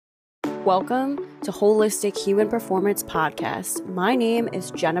Welcome to Holistic Human Performance Podcast. My name is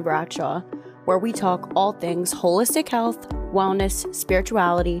Jenna Bradshaw, where we talk all things holistic health, wellness,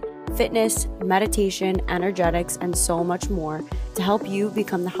 spirituality, fitness, meditation, energetics, and so much more to help you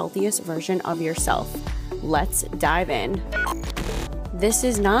become the healthiest version of yourself. Let's dive in. This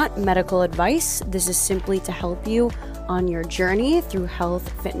is not medical advice. This is simply to help you on your journey through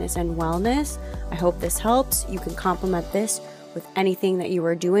health, fitness, and wellness. I hope this helps. You can complement this with anything that you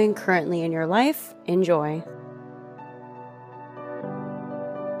are doing currently in your life. Enjoy.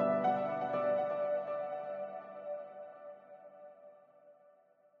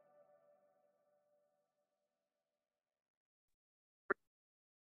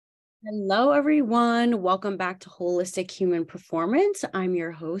 Hello, everyone. Welcome back to Holistic Human Performance. I'm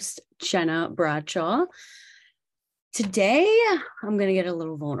your host, Jenna Bradshaw. Today, I'm going to get a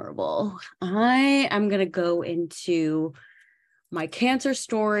little vulnerable. I am going to go into my cancer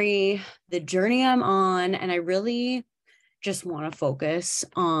story, the journey I'm on, and I really just want to focus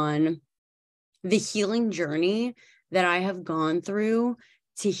on the healing journey that I have gone through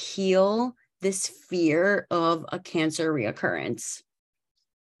to heal this fear of a cancer reoccurrence.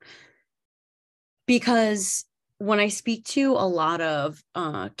 Because when I speak to a lot of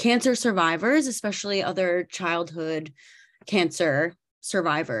cancer survivors, especially other childhood cancer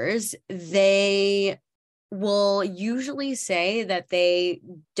survivors, they will usually say that they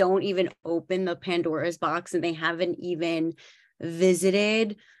don't even open the Pandora's box and they haven't even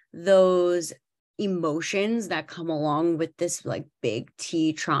visited those emotions that come along with this like big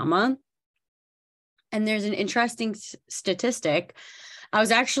T trauma. And there's an interesting statistic. I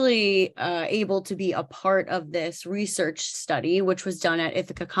was actually able to be a part of this research study, which was done at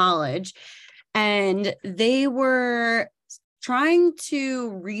Ithaca College, and they were trying to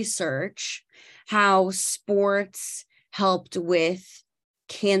research how sports helped with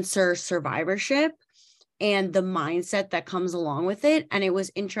cancer survivorship and the mindset that comes along with it. And it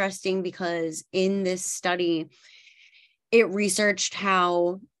was interesting because in this study, it researched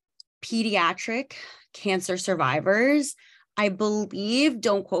how pediatric cancer survivors, I believe,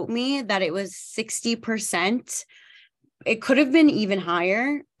 don't quote me, that it was 60%. It could have been even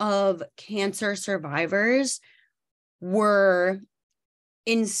higher of cancer survivors were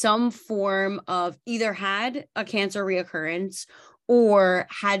in some form of either had a cancer reoccurrence or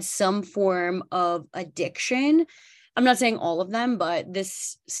had some form of addiction. I'm not saying all of them, but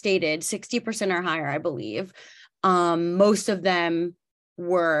this stated 60% or higher, I believe. Most of them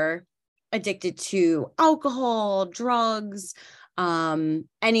were addicted to alcohol, drugs,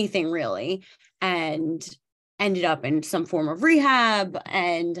 anything really, and ended up in some form of rehab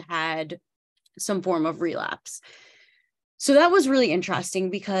and had some form of relapse. So that was really interesting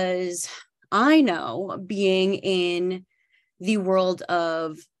because I know, being in the world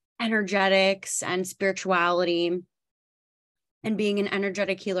of energetics and spirituality and being an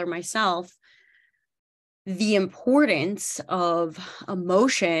energetic healer myself, the importance of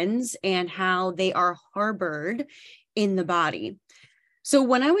emotions and how they are harbored in the body. So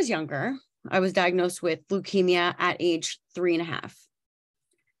when I was younger, I was diagnosed with leukemia at age 3.5.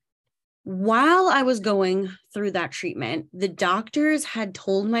 While I was going through that treatment, the doctors had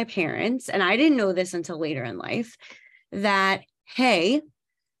told my parents, and I didn't know this until later in life, that, hey,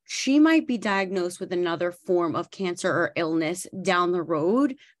 she might be diagnosed with another form of cancer or illness down the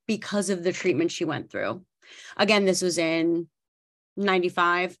road because of the treatment she went through. Again, this was in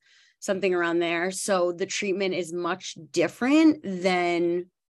 95, something around there. So the treatment is much different than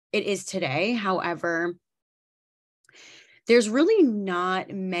it is today. However, there's really not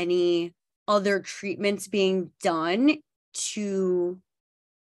many other treatments being done to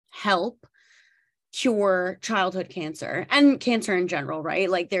help cure childhood cancer and cancer in general, right?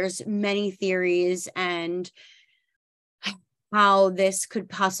 Like there's many theories and how this could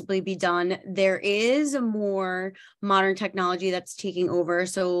possibly be done. There is a more modern technology that's taking over.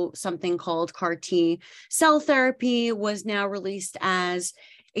 So something called CAR T cell therapy was now released as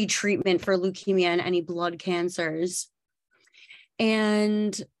a treatment for leukemia and any blood cancers.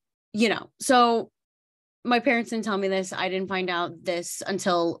 And, so my parents didn't tell me this. I didn't find out this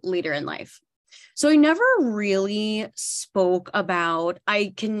until later in life. So I never really spoke about,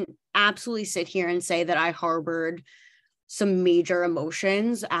 I can absolutely sit here and say that I harbored some major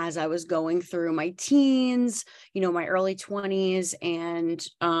emotions as I was going through my teens, my early 20s, and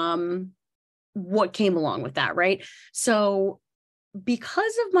what came along with that, right? So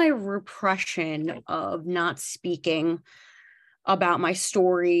because of my repression of not speaking about my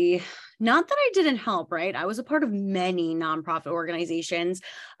story, not that I didn't help, right? I was a part of many nonprofit organizations.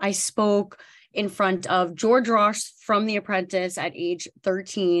 I spoke in front of George Ross from The Apprentice at age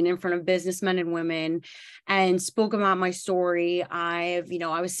 13, in front of businessmen and women, and spoke about my story. I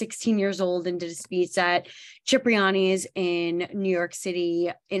was 16 years old and did a speech at Cipriani's in New York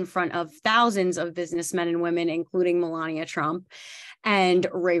City in front of thousands of businessmen and women, including Melania Trump and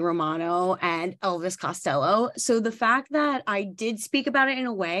Ray Romano and Elvis Costello. So the fact that I did speak about it in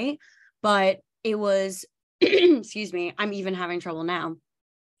a way, but it was, excuse me, I'm even having trouble now.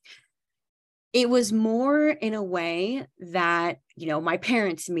 It was more in a way that, my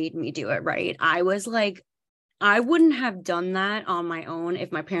parents made me do it, right? I was like, I wouldn't have done that on my own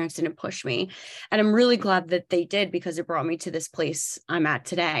if my parents didn't push me. And I'm really glad that they did, because it brought me to this place I'm at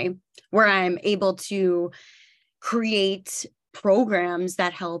today, where I'm able to create programs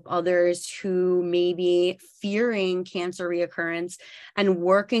that help others who may be fearing cancer reoccurrence and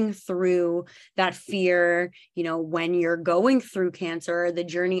working through that fear, when you're going through cancer, the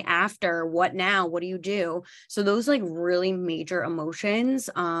journey after, what now, what do you do? So those like really major emotions,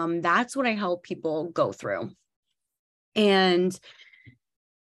 that's what I help people go through. And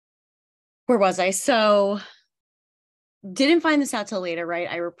where was I? So didn't find this out till later, right?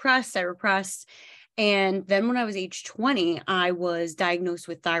 I repressed. And then when I was age 20, I was diagnosed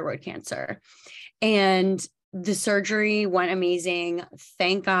with thyroid cancer, and the surgery went amazing.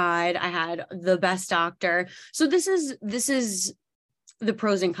 Thank God I had the best doctor. So this is the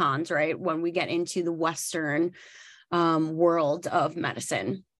pros and cons, right? When we get into the Western world of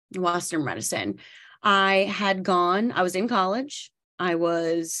medicine, Western medicine. I was in college. I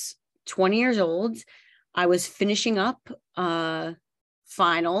was 20 years old. I was finishing up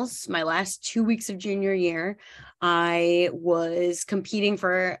finals, my last 2 weeks of junior year. I was competing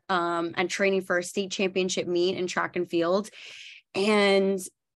for and training for a state championship meet in track and field. And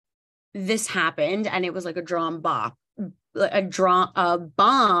this happened, and it was like a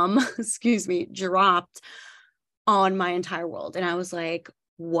bomb, excuse me, dropped on my entire world. And I was like,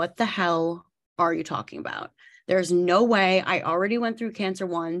 what the hell are you talking about? There's no way. I already went through cancer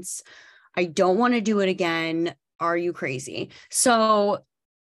once. I don't want to do it again. Are you crazy? So,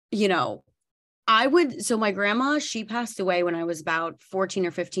 my grandma, she passed away when I was about 14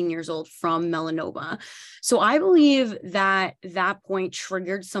 or 15 years old from melanoma. So I believe that point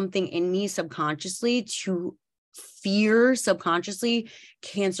triggered something in me subconsciously to fear subconsciously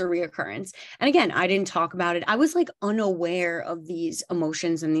cancer reoccurrence. And again, I didn't talk about it. I was like unaware of these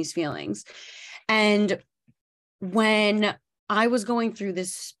emotions and these feelings. And when I was going through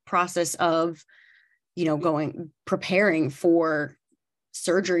this process of, preparing for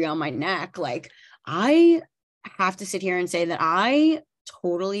surgery on my neck, like, I have to sit here and say that I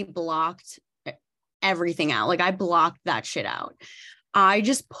totally blocked everything out. Like, I blocked that shit out. I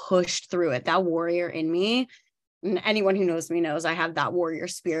just pushed through it. That warrior in me, and anyone who knows me knows I have that warrior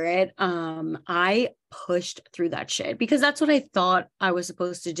spirit. I pushed through that shit because that's what I thought I was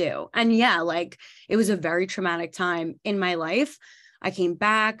supposed to do. And yeah, like, it was a very traumatic time in my life. I came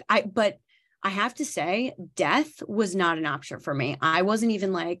back. But I have to say, death was not an option for me. I wasn't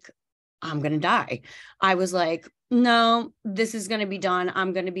even like, I'm going to die. I was like, no, this is going to be done.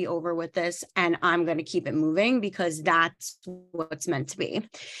 I'm going to be over with this, and I'm going to keep it moving because that's what's meant to be.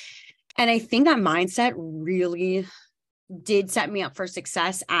 And I think that mindset really did set me up for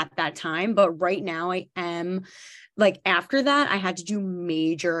success at that time. But right now I am like, after that, I had to do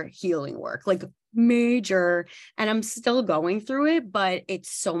major healing work, like major, and I'm still going through it, but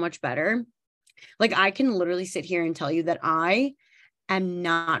it's so much better. Like, I can literally sit here and tell you that I am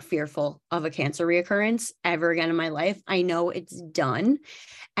not fearful of a cancer reoccurrence ever again in my life. I know it's done.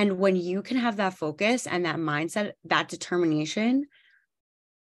 And when you can have that focus and that mindset, that determination,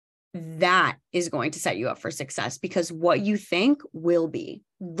 that is going to set you up for success, because what you think will be.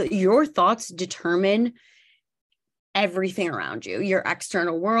 Your thoughts determine everything around you, your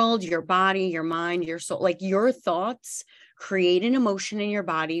external world, your body, your mind, your soul. Like, your thoughts create an emotion in your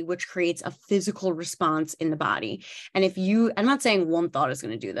body, which creates a physical response in the body. And I'm not saying one thought is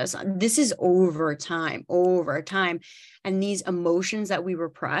going to do this. This is over time. And these emotions that we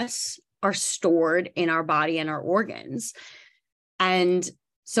repress are stored in our body and our organs. And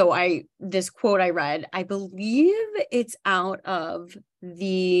so this quote I read, I believe it's out of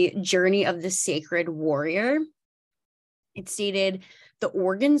The Journey of the Sacred Warrior. It stated, the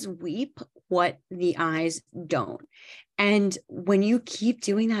organs weep what the eyes don't. And when you keep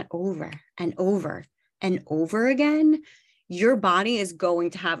doing that over and over and over again, your body is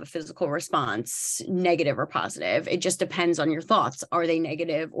going to have a physical response, negative or positive. It just depends on your thoughts. Are they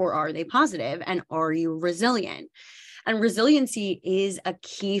negative or are they positive? And are you resilient? And resiliency is a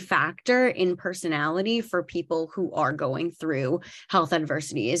key factor in personality for people who are going through health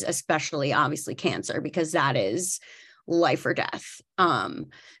adversities, especially obviously cancer, because that is life or death. And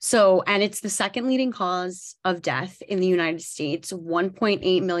it's the second leading cause of death in the United States.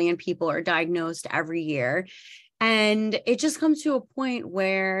 1.8 million people are diagnosed every year. And it just comes to a point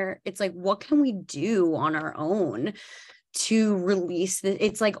where it's like, what can we do on our own to release the,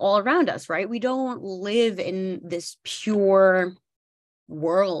 it's like all around us, right? We don't live in this pure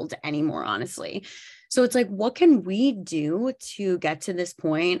world anymore, honestly. So it's like, what can we do to get to this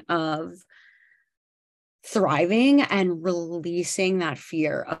point of thriving and releasing that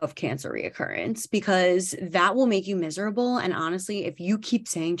fear of cancer reoccurrence? Because that will make you miserable. And honestly, if you keep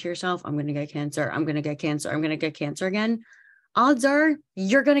saying to yourself, I'm going to get cancer, I'm going to get cancer, I'm going to get cancer again, odds are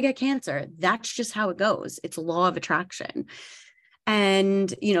you're going to get cancer. That's just how it goes. It's a law of attraction.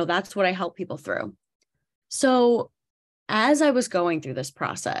 And, that's what I help people through. So as I was going through this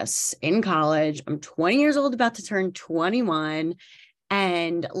process in college, I'm 20 years old, about to turn 21.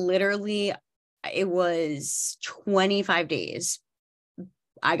 And literally, it was 25 days.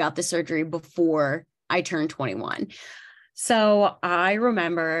 I got the surgery before I turned 21. So I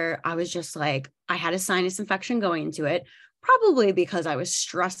remember I was just like, I had a sinus infection going into it, probably because I was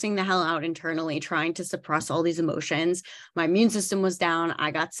stressing the hell out internally, trying to suppress all these emotions. My immune system was down. I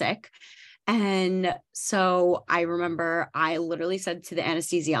got sick. And so I remember I literally said to the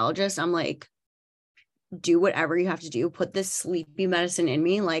anesthesiologist, I'm like, do whatever you have to do, put this sleepy medicine in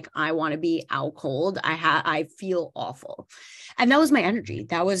me. Like, I want to be out cold. I feel awful. And that was my energy.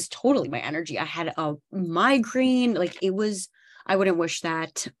 That was totally my energy. I had a migraine. Like, I wouldn't wish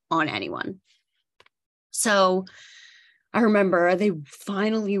that on anyone. So I remember they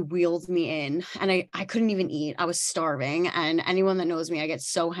finally wheeled me in, and I couldn't even eat. I was starving. And anyone that knows me, I get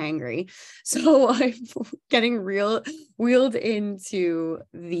so hangry. So I'm getting wheeled into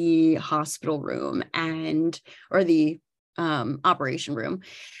the hospital room or the operation room.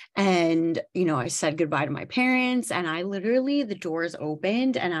 And, I said goodbye to my parents, and I literally, the doors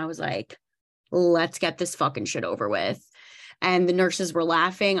opened and I was like, let's get this fucking shit over with. And the nurses were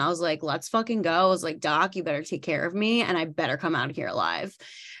laughing. I was like, let's fucking go. I was like, Doc, you better take care of me and I better come out of here alive.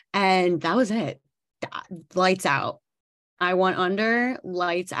 And that was it. Lights out. I went under,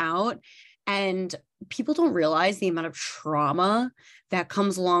 lights out. And people don't realize the amount of trauma that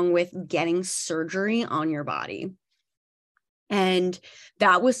comes along with getting surgery on your body. And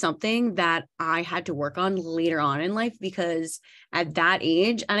that was something that I had to work on later on in life, because at that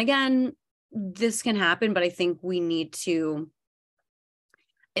age, and again, this can happen, but I think we need to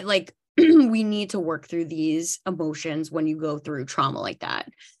we need to work through these emotions when you go through trauma like that.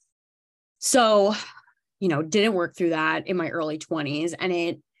 So, didn't work through that in my early 20s, and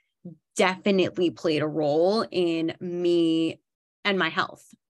it definitely played a role in me and my health,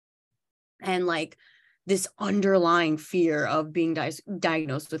 and like this underlying fear of being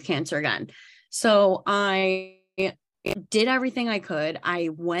diagnosed with cancer again. So I did everything I could. I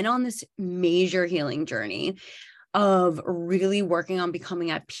went on this major healing journey of really working on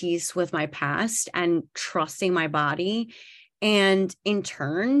becoming at peace with my past and trusting my body. And in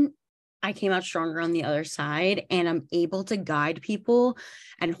turn, I came out stronger on the other side, and I'm able to guide people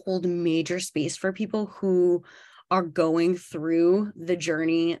and hold major space for people who are going through the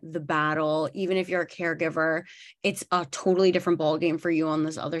journey, the battle. Even if you're a caregiver, it's a totally different ballgame for you on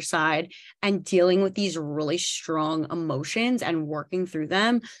this other side, and dealing with these really strong emotions and working through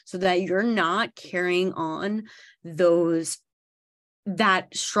them so that you're not carrying on that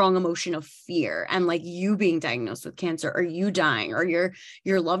strong emotion of fear and like you being diagnosed with cancer, or you dying, or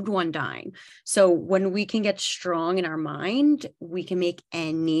your loved one dying. So when we can get strong in our mind, we can make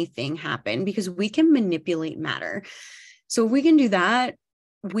anything happen, because we can manipulate matter. So if we can do that,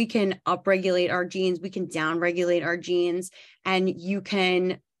 we can upregulate our genes, we can downregulate our genes, and you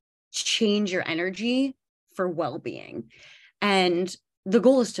can change your energy for well-being. And the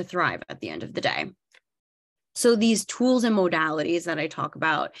goal is to thrive at the end of the day. So these tools and modalities that I talk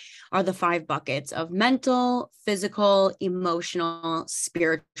about are the 5 buckets of mental, physical, emotional,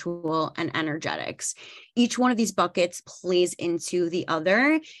 spiritual, and energetics. Each one of these buckets plays into the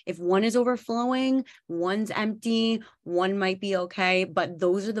other. If one is overflowing, one's empty, one might be okay, but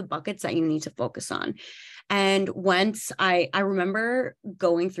those are the buckets that you need to focus on. And once I remember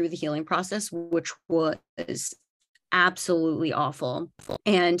going through the healing process, which was absolutely awful.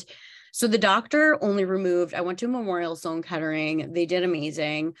 And so the doctor only removed, I went to Memorial Sloan Kettering. They did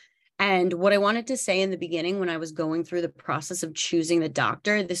amazing. And what I wanted to say in the beginning, when I was going through the process of choosing the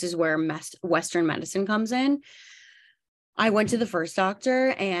doctor, this is where Western medicine comes in. I went to the first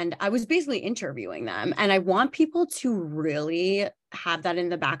doctor and I was basically interviewing them. And I want people to really have that in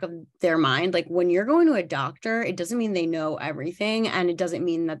the back of their mind. Like when you're going to a doctor, it doesn't mean they know everything. And it doesn't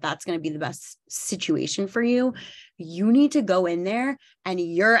mean that that's going to be the best situation for you. You need to go in there and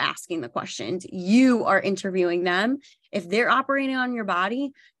you're asking the questions. You are interviewing them. If they're operating on your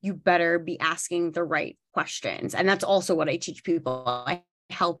body, you better be asking the right questions. And that's also what I teach people. I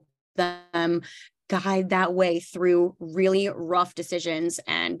help them guide that way through really rough decisions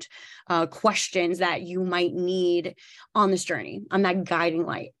and questions that you might need on this journey. I'm that guiding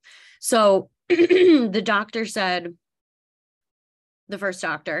light. So the doctor said, the first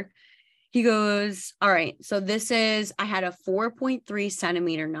doctor, he goes, all right, so I had a 4.3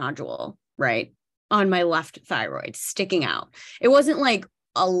 centimeter nodule, right, on my left thyroid sticking out. It wasn't like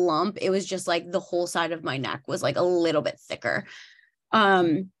a lump. It was just like the whole side of my neck was like a little bit thicker.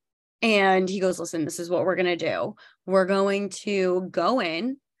 And he goes, listen, this is what we're going to do. We're going to go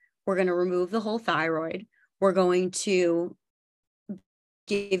in, we're going to remove the whole thyroid. We're going to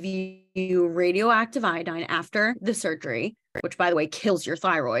give you radioactive iodine after the surgery, which by the way, kills your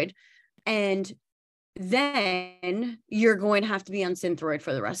thyroid. And then you're going to have to be on Synthroid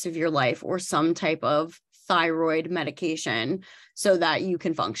for the rest of your life or some type of thyroid medication so that you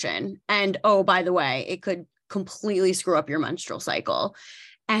can function. And oh, by the way, it could completely screw up your menstrual cycle.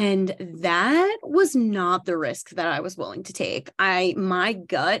 And that was not the risk that I was willing to take. My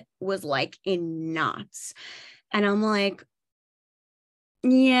gut was like in knots. And I'm like,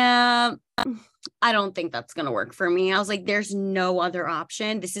 yeah, I don't think that's going to work for me. I was like, there's no other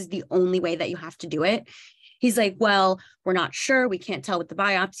option. This is the only way that you have to do it. He's like, well, we're not sure. We can't tell with the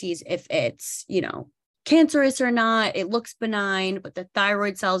biopsies if it's, cancerous or not. It looks benign, but the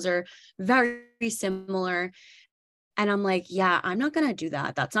thyroid cells are very similar. And I'm like, yeah, I'm not going to do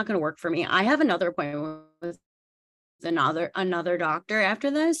that. That's not going to work for me. I have another appointment with another doctor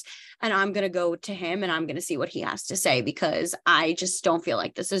after this, and I'm going to go to him and I'm going to see what he has to say because I just don't feel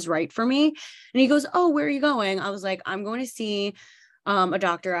like this is right for me. And he goes, oh, where are you going? I was like, I'm going to see a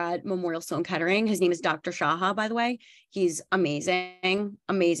doctor at Memorial Sloan Kettering. His name is Dr. Shaha, by the way. He's amazing,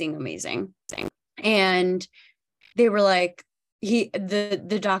 amazing, amazing. And they were like,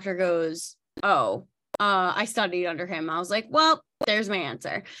 the doctor goes, oh, I studied under him. I was like, well, there's my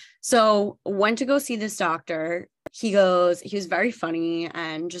answer. So went to go see this doctor. He was very funny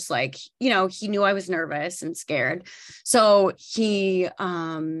and just like, he knew I was nervous and scared. So he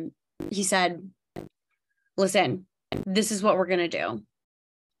said, listen, this is what we're going to do.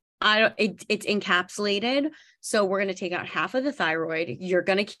 It's encapsulated. So we're going to take out half of the thyroid. You're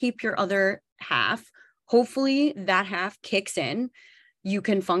going to keep your other half. Hopefully that half kicks in. You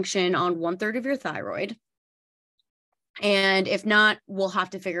can function on 1/3 of your thyroid. And if not, we'll have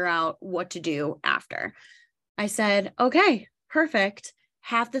to figure out what to do after. I said, okay, perfect.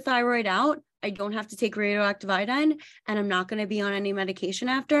 Half the thyroid out. I don't have to take radioactive iodine and I'm not going to be on any medication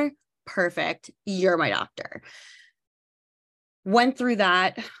after. Perfect. You're my doctor. Went through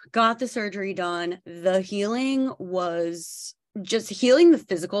that, got the surgery done. The healing was just healing the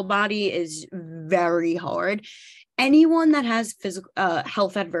physical body is very hard. Anyone that has physical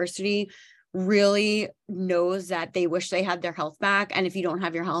health adversity really knows that they wish they had their health back. And if you don't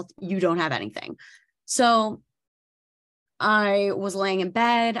have your health, you don't have anything. So I was laying in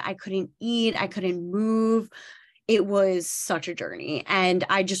bed. I couldn't eat. I couldn't move. It was such a journey. And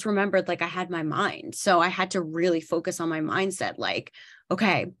I just remembered like I had my mind. So I had to really focus on my mindset. Like,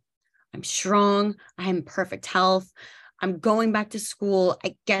 okay, I'm strong. I'm in perfect health. I'm going back to school.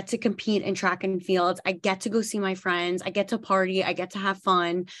 I get to compete in track and fields. I get to go see my friends. I get to party. I get to have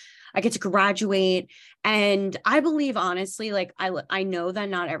fun. I get to graduate. And I believe, honestly, like I know that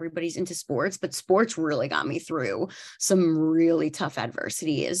not everybody's into sports, but sports really got me through some really tough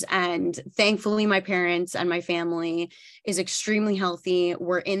adversities. And thankfully, my parents and my family is extremely healthy.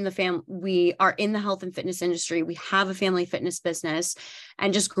 We are in the health and fitness industry. We have a family fitness business.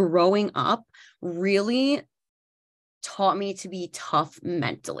 And just growing up really taught me to be tough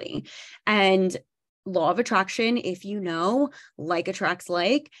mentally. And law of attraction, if you know, like attracts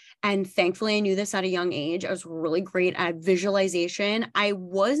like. And thankfully, I knew this at a young age. I was really great at visualization. I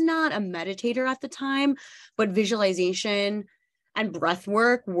was not a meditator at the time, but visualization and breath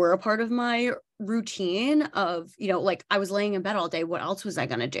work were a part of my routine of, like I was laying in bed all day. What else was I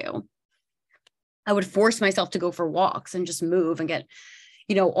going to do? I would force myself to go for walks and just move and get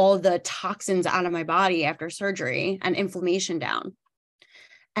all the toxins out of my body after surgery and inflammation down.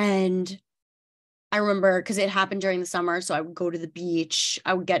 And I remember because it happened during the summer. So I would go to the beach.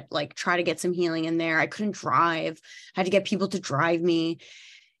 I would try to get some healing in there. I couldn't drive. I had to get people to drive me.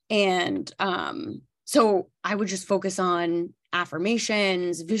 And So I would just focus on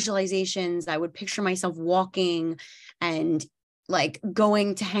affirmations, visualizations. I would picture myself walking and like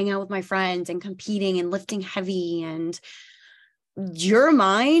going to hang out with my friends and competing and lifting heavy. And your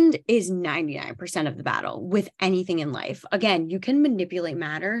mind is 99% of the battle with anything in life. Again, you can manipulate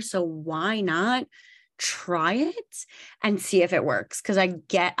matter. So why not try it and see if it works? Because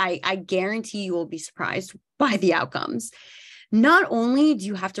I guarantee you will be surprised by the outcomes. Not only do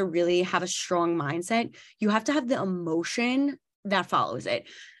you have to really have a strong mindset, you have to have the emotion that follows it,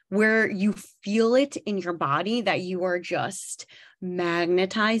 where you feel it in your body that you are just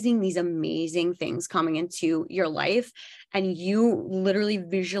magnetizing these amazing things coming into your life, and you literally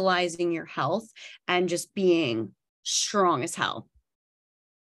visualizing your health and just being strong as hell.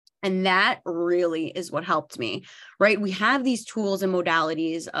 And that really is what helped me, right? We have these tools and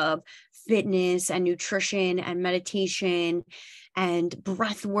modalities of fitness and nutrition and meditation and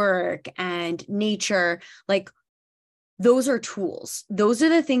breath work and nature. Like, those are tools. Those are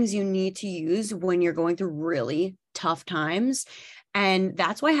the things you need to use when you're going through really tough times. And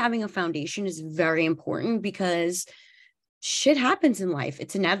that's why having a foundation is very important, because shit happens in life.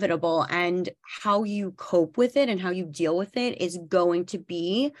 It's inevitable. And how you cope with it and how you deal with it is going to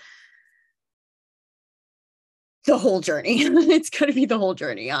be the whole journey. It's going to be the whole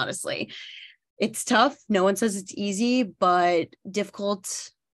journey, honestly. It's tough. No one says it's easy, but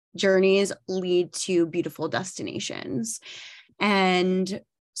difficult journeys lead to beautiful destinations. And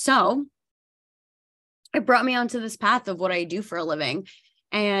so it brought me onto this path of what I do for a living.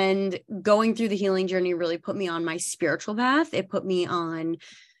 And going through the healing journey really put me on my spiritual path. It put me on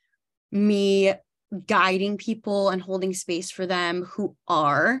me guiding people and holding space for them who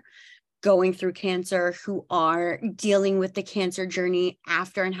are going through cancer, who are dealing with the cancer journey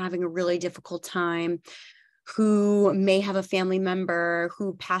after and having a really difficult time, who may have a family member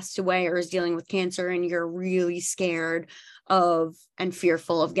who passed away or is dealing with cancer, and you're really scared of and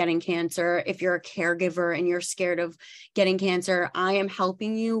fearful of getting cancer. If you're a caregiver and you're scared of getting cancer, I am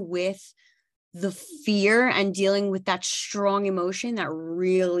helping you with the fear and dealing with that strong emotion that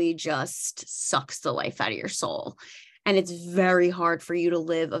really just sucks the life out of your soul. And it's very hard for you to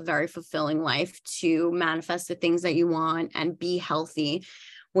live a very fulfilling life, to manifest the things that you want and be healthy.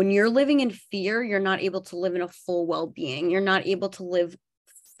 When you're living in fear, you're not able to live in a full well-being. You're not able to live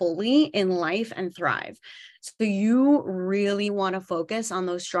fully in life and thrive. So you really want to focus on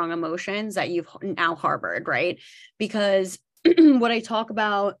those strong emotions that you've now harbored, right? Because what I talk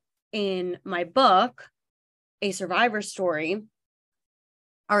about in my book, A Survivor Story,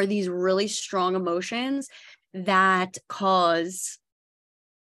 are these really strong emotions that cause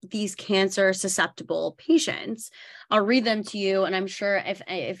these cancer susceptible patients. I'll read them to you. And I'm sure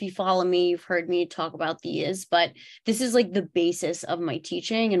if you follow me, you've heard me talk about these, but this is like the basis of my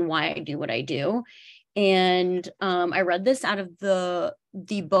teaching and why I do what I do. And I read this out of the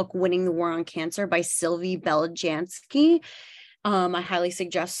book, Winning the War on Cancer by Sylvie Beljansky. I highly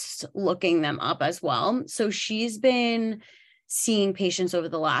suggest looking them up as well. So she's been seeing patients over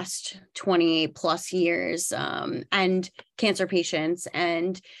the last 28 plus years, and cancer patients.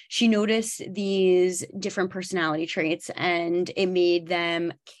 And she noticed these different personality traits, and it made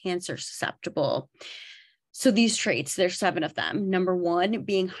them cancer susceptible. So these traits, there's 7 of them. Number 1,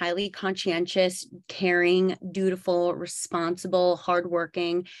 being highly conscientious, caring, dutiful, responsible,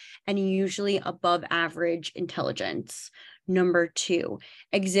 hardworking, and usually above average intelligence. Number 2,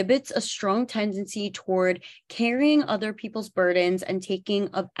 exhibits a strong tendency toward carrying other people's burdens and taking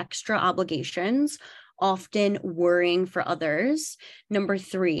of extra obligations, often worrying for others. Number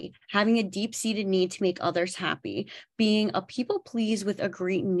 3, having a deep-seated need to make others happy, being a people please with a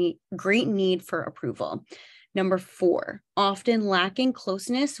great need for approval. Number 4, often lacking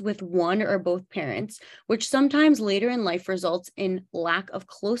closeness with one or both parents, which sometimes later in life results in lack of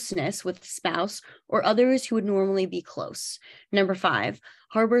closeness with spouse or others who would normally be close. Number 5,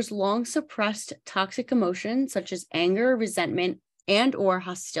 harbors long suppressed toxic emotions such as anger, resentment, and or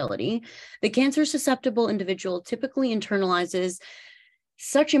hostility. The cancer susceptible individual typically internalizes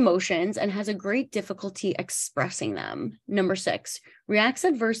such emotions and has a great difficulty expressing them. Number 6, reacts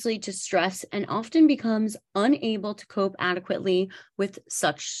adversely to stress and often becomes unable to cope adequately with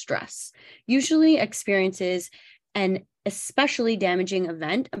such stress. Usually experiences an especially damaging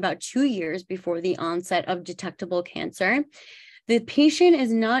event about 2 years before the onset of detectable cancer. The patient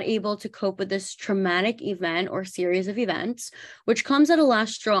is not able to cope with this traumatic event or series of events, which comes at a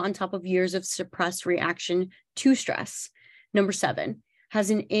last straw on top of years of suppressed reaction to stress. Number 7, has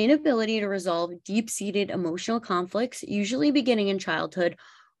an inability to resolve deep-seated emotional conflicts, usually beginning in childhood,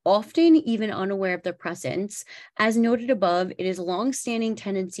 often even unaware of their presence. As noted above, it is a long-standing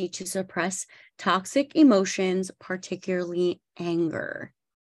tendency to suppress toxic emotions, particularly anger.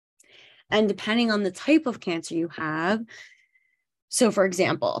 And depending on the type of cancer you have, so for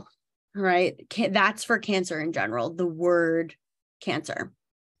example, right, that's for cancer in general, the word cancer.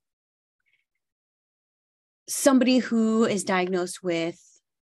 Somebody who is diagnosed with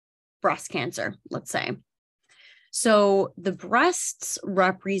breast cancer, let's say. So the breasts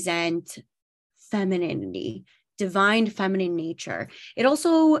represent femininity, divine feminine nature. It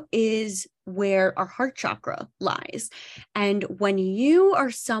also is where our heart chakra lies. And when you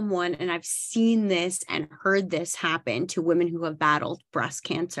are someone, and I've seen this and heard this happen to women who have battled breast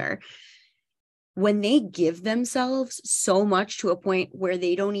cancer, when they give themselves so much to a point where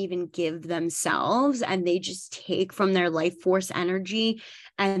they don't even give themselves and they just take from their life force energy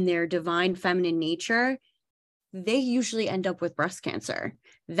and their divine feminine nature, they usually end up with breast cancer.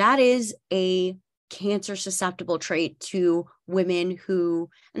 That is a cancer susceptible trait to women who,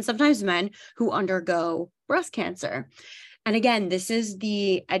 and sometimes men, who undergo breast cancer. And again, this is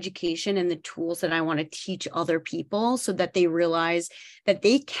the education and the tools that I want to teach other people so that they realize that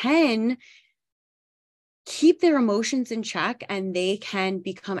they can keep their emotions in check and they can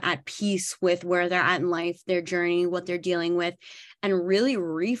become at peace with where they're at in life, their journey, what they're dealing with, and really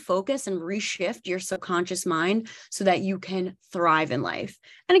refocus and reshift your subconscious mind so that you can thrive in life.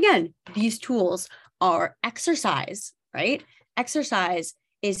 And again, these tools are exercise, right? Exercise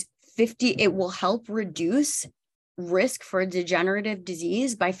is it will help reduce risk for degenerative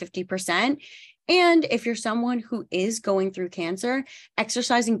disease by 50%. And if you're someone who is going through cancer,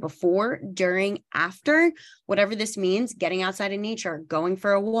 exercising before, during, after, whatever this means, getting outside in nature, going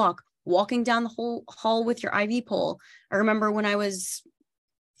for a walk, walking down the whole hall with your IV pole. I remember when I was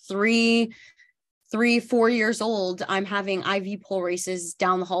 4 years old, I'm having IV pole races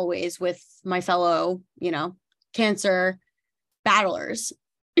down the hallways with my fellow, cancer battlers.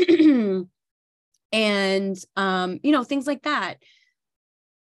 And, things like that.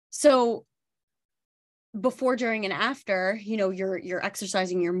 So before, during, and after, you're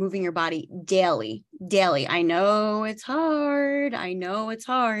exercising, you're moving your body daily. I know it's hard,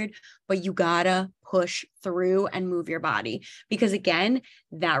 but you gotta push through and move your body, because again,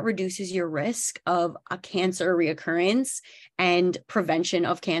 that reduces your risk of a cancer reoccurrence and prevention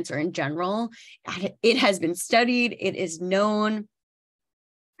of cancer in general. It has been studied, it is known.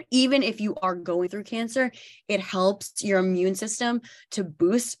 Even if you are going through cancer, it helps your immune system to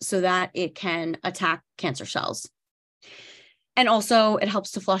boost so that it can attack cancer cells. And also it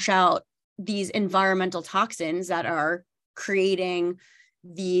helps to flush out these environmental toxins that are creating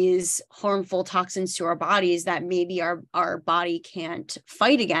these harmful toxins to our bodies that maybe our body can't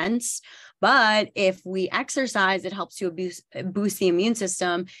fight against. But if we exercise, it helps to boost the immune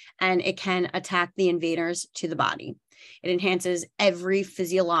system, and it can attack the invaders to the body. It enhances every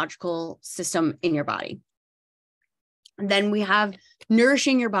physiological system in your body. And then we have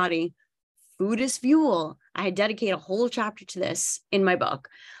nourishing your body. Food is fuel. I dedicate a whole chapter to this in my book.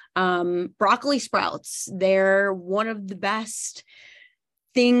 Broccoli sprouts, they're one of the best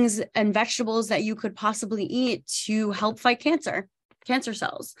things and vegetables that you could possibly eat to help fight cancer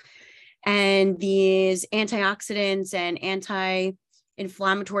cells. And these antioxidants and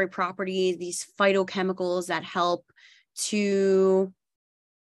anti-inflammatory properties, these phytochemicals that help to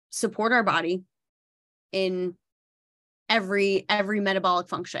support our body in every metabolic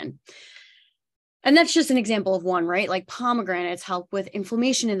function. And that's just an example of one, right? Like pomegranates help with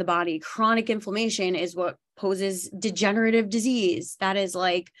inflammation in the body. Chronic inflammation is what poses degenerative disease. That is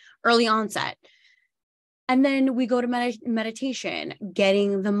like early onset. And then we go to meditation,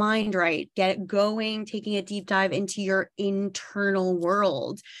 getting the mind right, get it going, taking a deep dive into your internal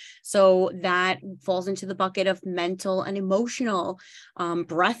world. So that falls into the bucket of mental and emotional,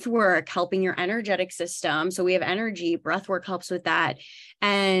 breath work, helping your energetic system. So we have energy, breath work helps with that.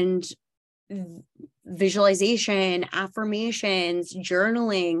 And visualization, affirmations,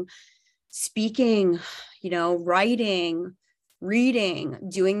 journaling, speaking, writing, reading,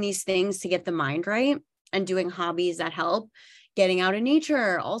 doing these things to get the mind right. And doing hobbies that help. Getting out in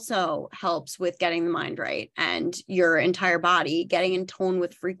nature also helps with getting the mind right and your entire body, getting in tone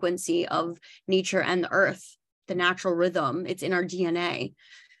with frequency of nature and the earth, the natural rhythm. It's in our DNA.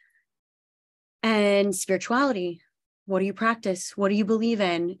 And spirituality. What do you practice? What do you believe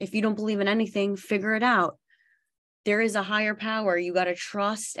in? If you don't believe in anything, figure it out. There is a higher power. You got to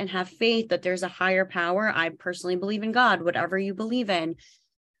trust and have faith that there's a higher power. I personally believe in God, whatever you believe in,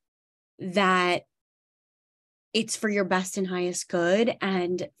 that it's for your best and highest good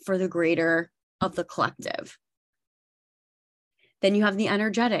and for the greater of the collective. Then you have the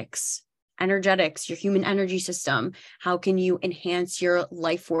energetics, your human energy system. How can you enhance your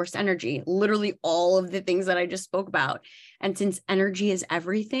life force energy? Literally all of the things that I just spoke about. And since energy is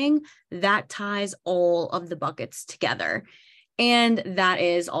everything, that ties all of the buckets together. And that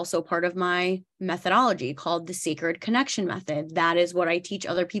is also part of my methodology called the Sacred Connection Method. That is what I teach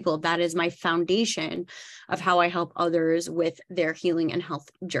other people. That is my foundation of how I help others with their healing and health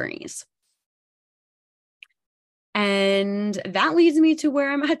journeys. And that leads me to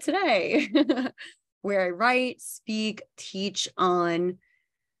where I'm at today, where I write, speak, teach on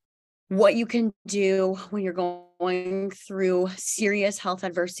what you can do when you're going through serious health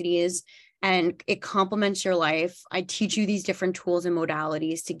adversities and it complements your life. I teach you these different tools and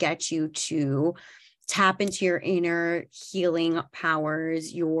modalities to get you to tap into your inner healing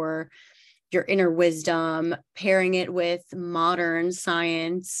powers, your inner wisdom, pairing it with modern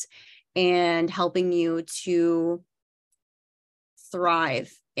science and helping you to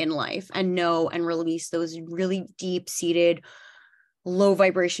thrive in life and know and release those really deep-seated low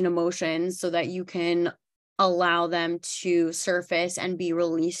vibration emotions so that you can allow them to surface and be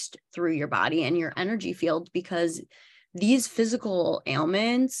released through your body and your energy field, because these physical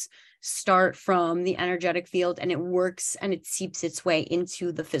ailments start from the energetic field and it works and it seeps its way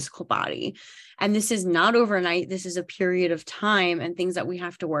into the physical body. And this is not overnight. This is a period of time and things that we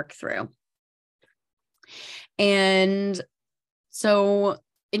have to work through. And so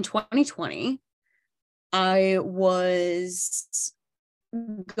in 2020, I was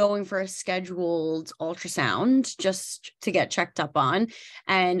going for a scheduled ultrasound just to get checked up on.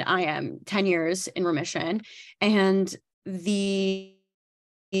 And I am 10 years in remission. And the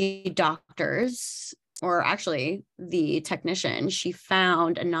doctors, or actually the technician, she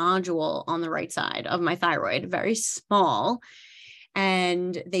found a nodule on the right side of my thyroid, very small.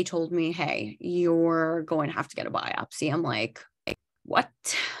 And they told me, hey, you're going to have to get a biopsy. I'm like, what?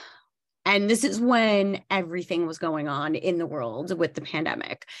 And this is when everything was going on in the world with the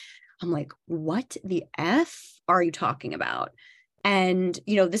pandemic. I'm like, what the F are you talking about? And,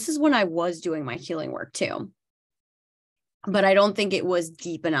 this is when I was doing my healing work too. But I don't think it was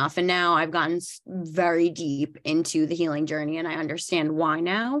deep enough. And now I've gotten very deep into the healing journey and I understand why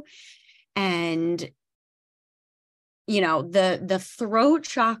now. And the throat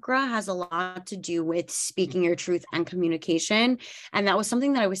chakra has a lot to do with speaking your truth and communication. And that was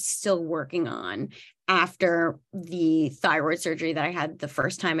something that I was still working on after the thyroid surgery that I had the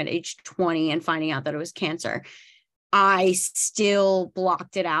first time at age 20 and finding out that it was cancer. I still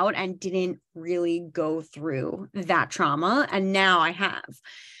blocked it out and didn't really go through that trauma. And now I have.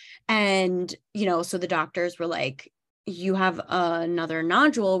 And, so the doctors were like, you have another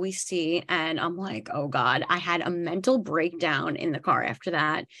nodule we see. And I'm like, oh God, I had a mental breakdown in the car after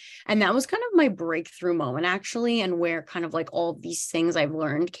that. And that was kind of my breakthrough moment actually. And where kind of like all these things I've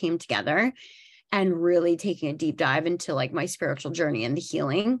learned came together and really taking a deep dive into like my spiritual journey and the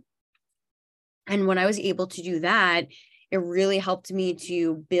healing. And when I was able to do that, it really helped me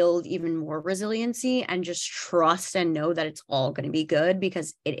to build even more resiliency and just trust and know that it's all going to be good,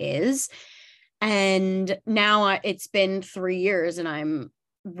 because it is. And now it's been 3 years and I'm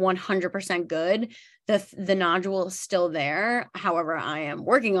 100% good. The nodule is still there. However, I am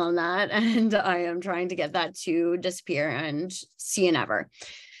working on that and I am trying to get that to disappear and see it never.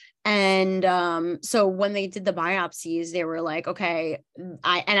 And so when they did the biopsies, they were like, okay,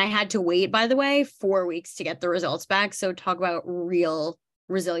 I had to wait, by the way, 4 weeks to get the results back. So talk about real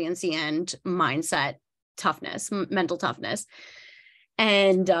resiliency and mindset toughness, mental toughness.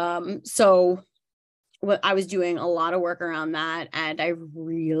 And so I was doing a lot of work around that, and I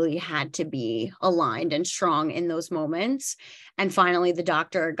really had to be aligned and strong in those moments. And finally, the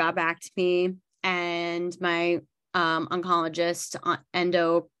doctor got back to me, and my oncologist,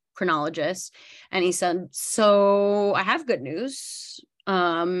 endocrinologist, and he said, so I have good news,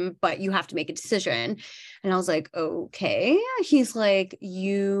 but you have to make a decision. And I was like, okay. He's like,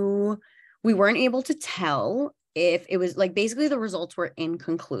 we weren't able to tell if it was like, basically the results were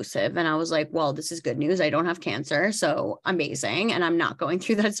inconclusive. And I was like, well, this is good news. I don't have cancer. So amazing. And I'm not going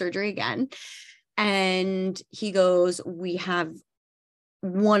through that surgery again. And he goes, we have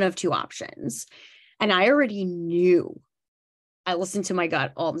one of two options. And I already knew. I listen to my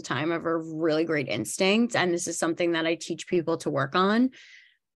gut all the time. I have a really great instinct. And this is something that I teach people to work on.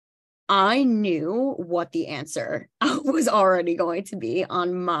 I knew what the answer was already going to be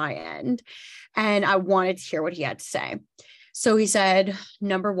on my end. And I wanted to hear what he had to say. So he said,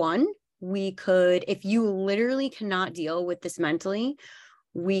 number one, we could, if you literally cannot deal with this mentally,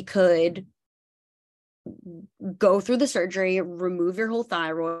 we could go through the surgery, remove your whole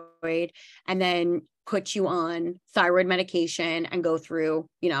thyroid, and then put you on thyroid medication and go through,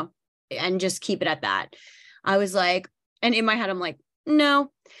 and just keep it at that. I was like, and in my head, I'm like,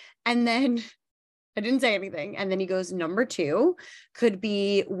 no. And then I didn't say anything. And then he goes, number 2 could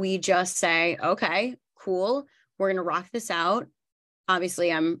be, we just say, okay, cool. We're going to rock this out.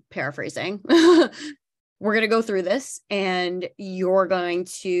 Obviously, I'm paraphrasing. We're going to go through this, and you're going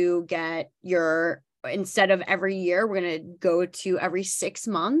to get instead of every year, we're going to go to every 6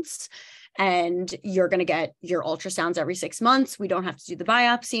 months, and you're going to get your ultrasounds every 6 months. We don't have to do the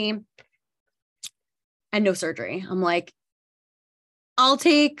biopsy and no surgery. I'm like, I'll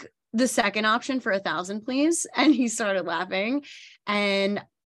take the second option for 1,000, please. And he started laughing. And,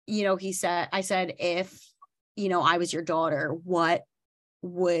 I said, if, I was your daughter, what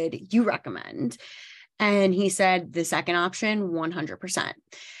would you recommend? And he said, the second option, 100%.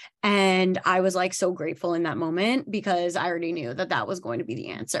 And I was like so grateful in that moment, because I already knew that that was going to be the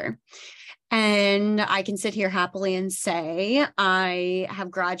answer. And I can sit here happily and say I have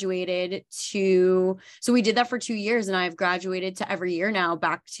graduated so we did that for 2 years, and I've graduated to every year now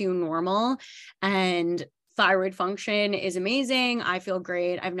back to normal, and thyroid function is amazing. I feel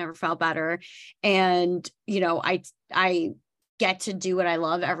great. I've never felt better. And, I get to do what I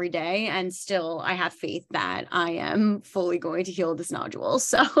love every day. And still I have faith that I am fully going to heal this nodule.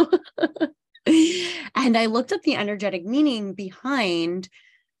 So, and I looked up the energetic meaning behind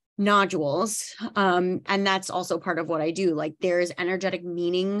nodules. And that's also part of what I do. Like, there's energetic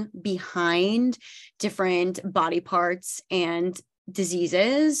meaning behind different body parts and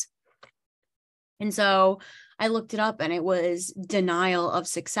diseases. And so I looked it up, and it was denial of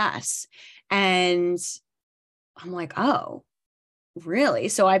success. And I'm like, oh, really?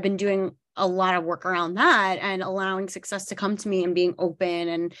 So I've been doing a lot of work around that and allowing success to come to me and being open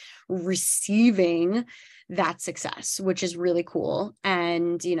and receiving that success, which is really cool.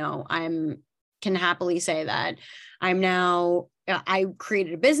 And, can happily say that I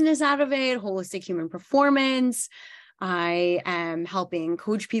created a business out of it, Holistic Human Performance. I am helping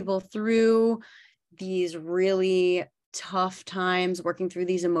coach people through these really tough times, working through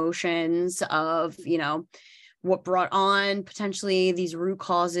these emotions of, what brought on potentially these root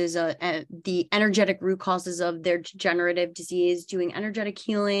causes, the energetic root causes of their degenerative disease, doing energetic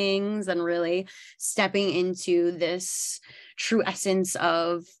healings, and really stepping into this true essence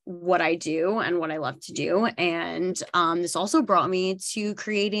of what I do and what I love to do. And this also brought me to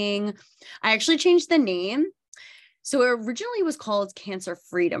I actually changed the name. So it originally was called Cancer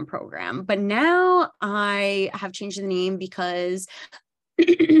Freedom Program, but now I have changed the name because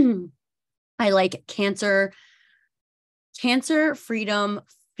I like Cancer Freedom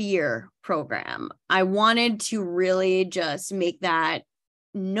Fear Program. I wanted to really just make that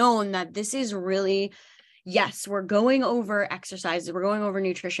known that this is really, yes, we're going over exercises, we're going over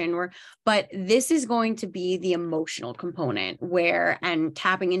nutrition, but this is going to be the emotional component and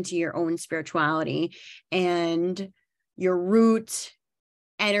tapping into your own spirituality and your root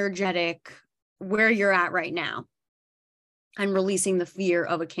energetic, where you're at right now, and releasing the fear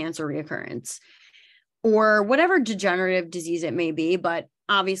of a cancer reoccurrence or whatever degenerative disease it may be. But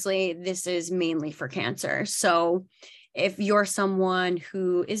obviously this is mainly for cancer. So if you're someone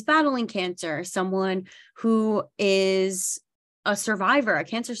who is battling cancer, someone who is a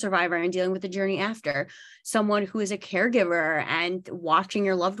cancer survivor and dealing with the journey after, someone who is a caregiver and watching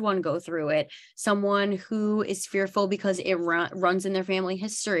your loved one go through it, someone who is fearful because it runs in their family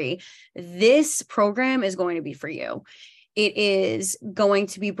history, this program is going to be for you. It is going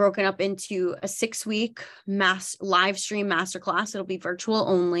to be broken up into a 6-week live stream masterclass. It'll be virtual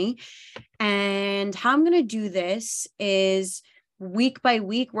only. And how I'm going to do this is week by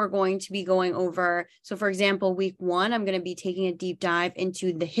week, we're going to be going over. So for example, week 1, I'm going to be taking a deep dive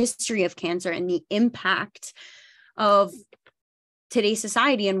into the history of cancer and the impact of today's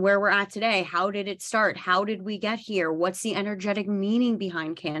society and where we're at today. How did it start? How did we get here? What's the energetic meaning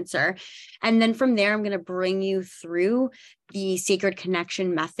behind cancer? And then from there, I'm going to bring you through the sacred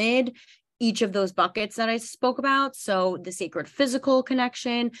connection method, each of those buckets that I spoke about. So the sacred physical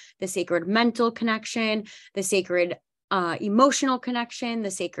connection, the sacred mental connection, the sacred emotional connection,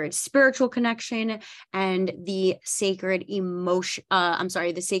 the sacred spiritual connection, and the sacred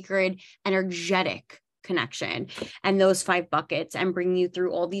the sacred energetic connection, and those 5 buckets, and bring you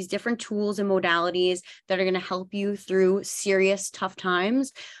through all these different tools and modalities that are going to help you through serious tough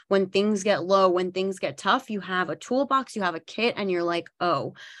times. When things get low, when things get tough, you have a toolbox, you have a kit, and you're like,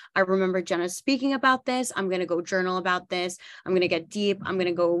 oh, I remember Jenna speaking about this. I'm going to go journal about this. I'm going to get deep. I'm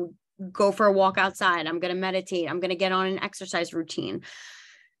going to go for a walk outside. I'm going to meditate. I'm going to get on an exercise routine.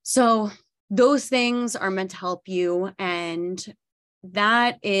 So those things are meant to help you. And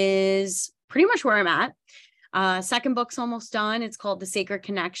that is pretty much where I'm at. Second book's almost done. It's called The Sacred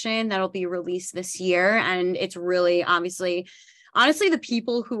Connection. That'll be released this year. And it's really honestly, the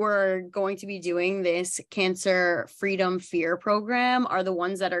people who are going to be doing this Cancer Freedom Fear program are the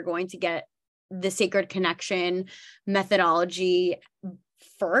ones that are going to get the Sacred Connection methodology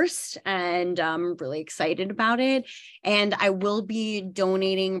first, and I'm really excited about it. And I will be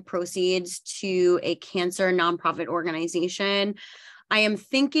donating proceeds to a cancer nonprofit organization. I am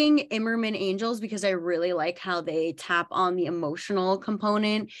thinking Immerman Angels because I really like how they tap on the emotional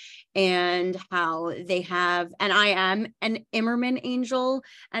component and how they have, and I am an Immerman Angel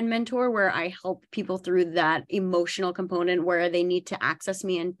and mentor where I help people through that emotional component where they need to access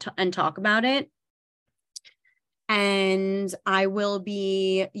me and talk about it. And I will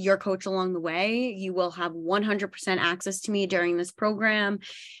be your coach along the way. You will have 100% access to me during this program.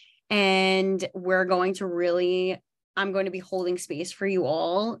 And I'm going to be holding space for you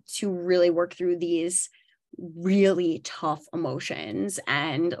all to really work through these really tough emotions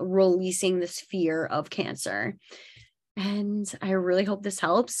and releasing this fear of cancer. And I really hope this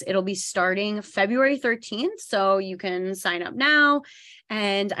helps. It'll be starting February 13th, so you can sign up now.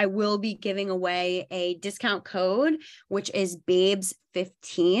 And I will be giving away a discount code, which is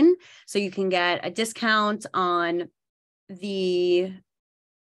BABES15. So you can get a discount on the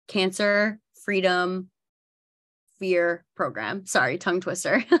Cancer Freedom Fear program. Sorry, tongue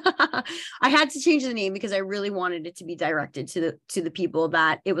twister. I had to change the name because I really wanted it to be directed to the people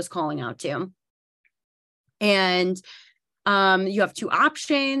that it was calling out to. And you have two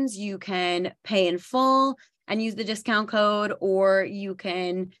options. You can pay in full and use the discount code, or you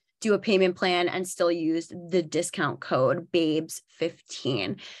can do a payment plan and still use the discount code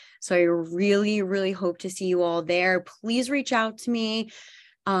BABES15. So I really, really hope to see you all there. Please reach out to me.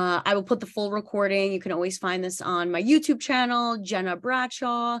 I will put the full recording. You can always find this on my YouTube channel, Jenna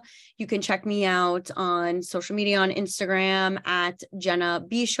Bradshaw. You can check me out on social media on Instagram at Jenna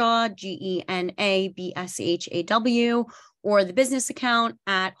Bishaw, GENABSHAW, or the business account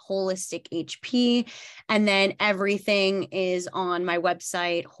at Holistic HP. And then everything is on my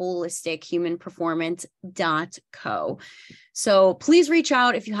website, holistichumanperformance.co. So please reach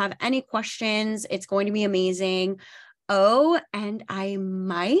out if you have any questions. It's going to be amazing. Oh, and I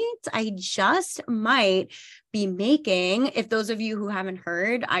just might be making, if those of you who haven't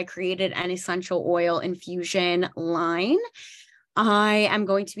heard, I created an essential oil infusion line. I am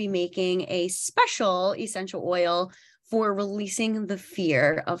going to be making a special essential oil for releasing the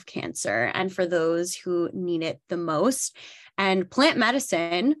fear of cancer and for those who need it the most. And plant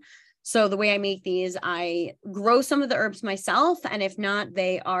medicine. So the way I make these, I grow some of the herbs myself, and if not,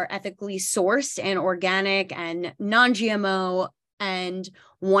 they are ethically sourced and organic and non-GMO and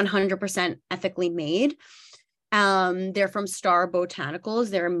 100% ethically made. They're from Star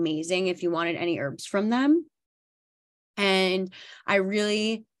Botanicals. They're amazing if you wanted any herbs from them. And I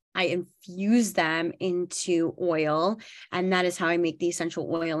infuse them into oil, and that is how I make the essential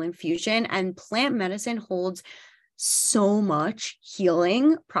oil infusion. And plant medicine holds so much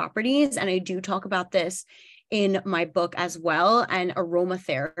healing properties. And I do talk about this in my book as well, and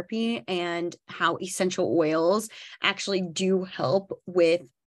aromatherapy and how essential oils actually do help with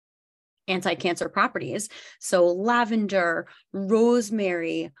anti-cancer properties. So lavender,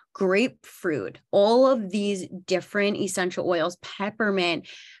 rosemary, grapefruit, all of these different essential oils, peppermint,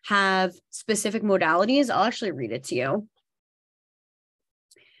 have specific modalities. I'll actually read it to you.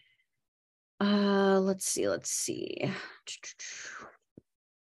 Let's see.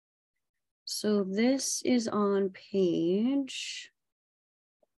 So this is on page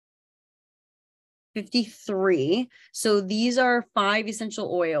 53. So these are 5 essential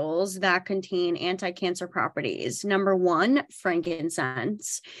oils that contain anti-cancer properties. Number 1,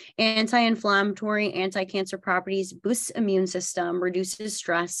 frankincense, anti-inflammatory, anti-cancer properties, boosts immune system, reduces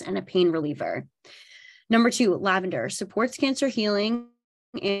stress, and a pain reliever. Number 2, lavender, supports cancer healing,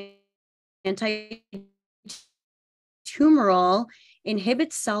 anti-tumoral,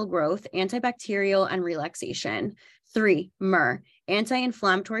 inhibits cell growth, antibacterial, and relaxation. 3, myrrh,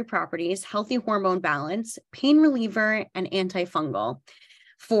 anti-inflammatory properties, healthy hormone balance, pain reliever, and antifungal.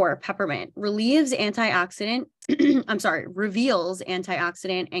 4, peppermint, reveals antioxidant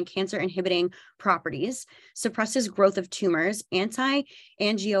and cancer inhibiting properties, suppresses growth of tumors,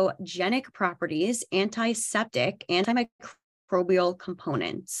 anti-angiogenic properties, antiseptic, antimicrobial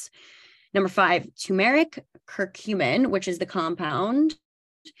components. Number 5, turmeric curcumin, which is the compound,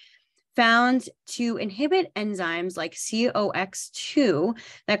 found to inhibit enzymes like COX2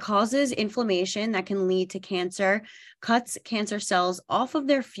 that causes inflammation that can lead to cancer, cuts cancer cells off of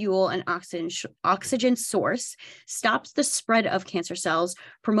their fuel and oxygen source, stops the spread of cancer cells,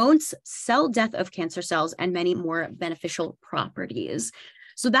 promotes cell death of cancer cells, and many more beneficial properties.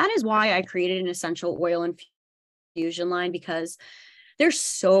 So that is why I created an essential oil infusion line, because there's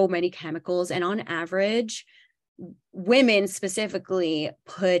so many chemicals, and on average, women specifically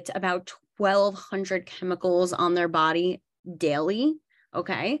put about 1,200 chemicals on their body daily.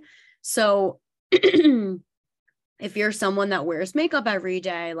 Okay. So if you're someone that wears makeup every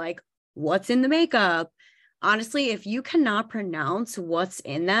day, like, what's in the makeup? Honestly, if you cannot pronounce what's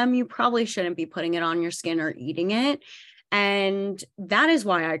in them, you probably shouldn't be putting it on your skin or eating it. And that is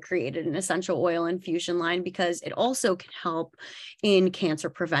why I created an essential oil infusion line, because it also can help in cancer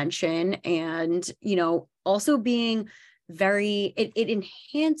prevention and, also being it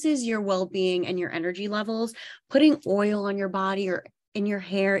enhances your well-being and your energy levels. Putting oil on your body or in your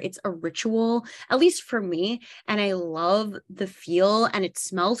hair, it's a ritual, at least for me. And I love the feel, and it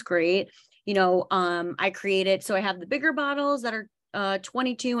smells great. I created, so I have the bigger bottles that are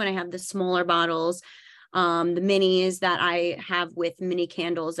 22, and I have the smaller bottles, the minis that I have with mini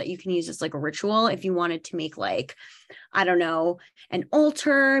candles that you can use as like a ritual if you wanted to make, like, I don't know, an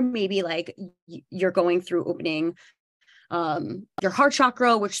altar, maybe like you're going through opening your heart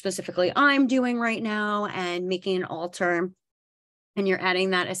chakra, which specifically I'm doing right now, and making an altar, and you're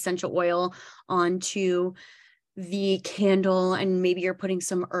adding that essential oil onto the candle, and maybe you're putting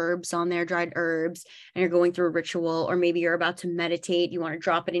some herbs on there, dried herbs, and you're going through a ritual, or maybe you're about to meditate, you want to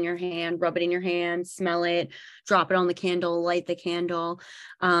drop it in your hand, rub it in your hand, smell it, drop it on the candle, light the candle,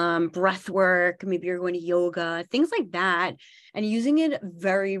 breath work, maybe you're going to yoga, things like that, and using it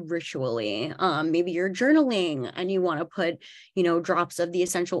very ritually. Maybe you're journaling and you want to put, drops of the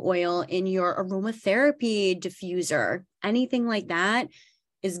essential oil in your aromatherapy diffuser. Anything like that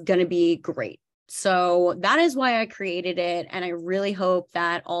is going to be great. So that is why I created it. And I really hope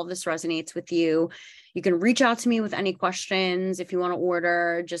that all of this resonates with you. You can reach out to me with any questions. If you want to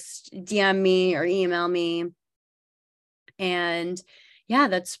order, just DM me or email me. And yeah,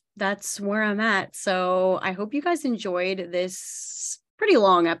 that's where I'm at. So I hope you guys enjoyed this pretty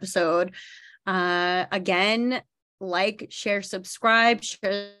long episode. Again, like, share, subscribe,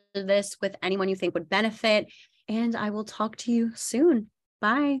 share this with anyone you think would benefit. And I will talk to you soon.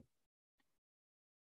 Bye.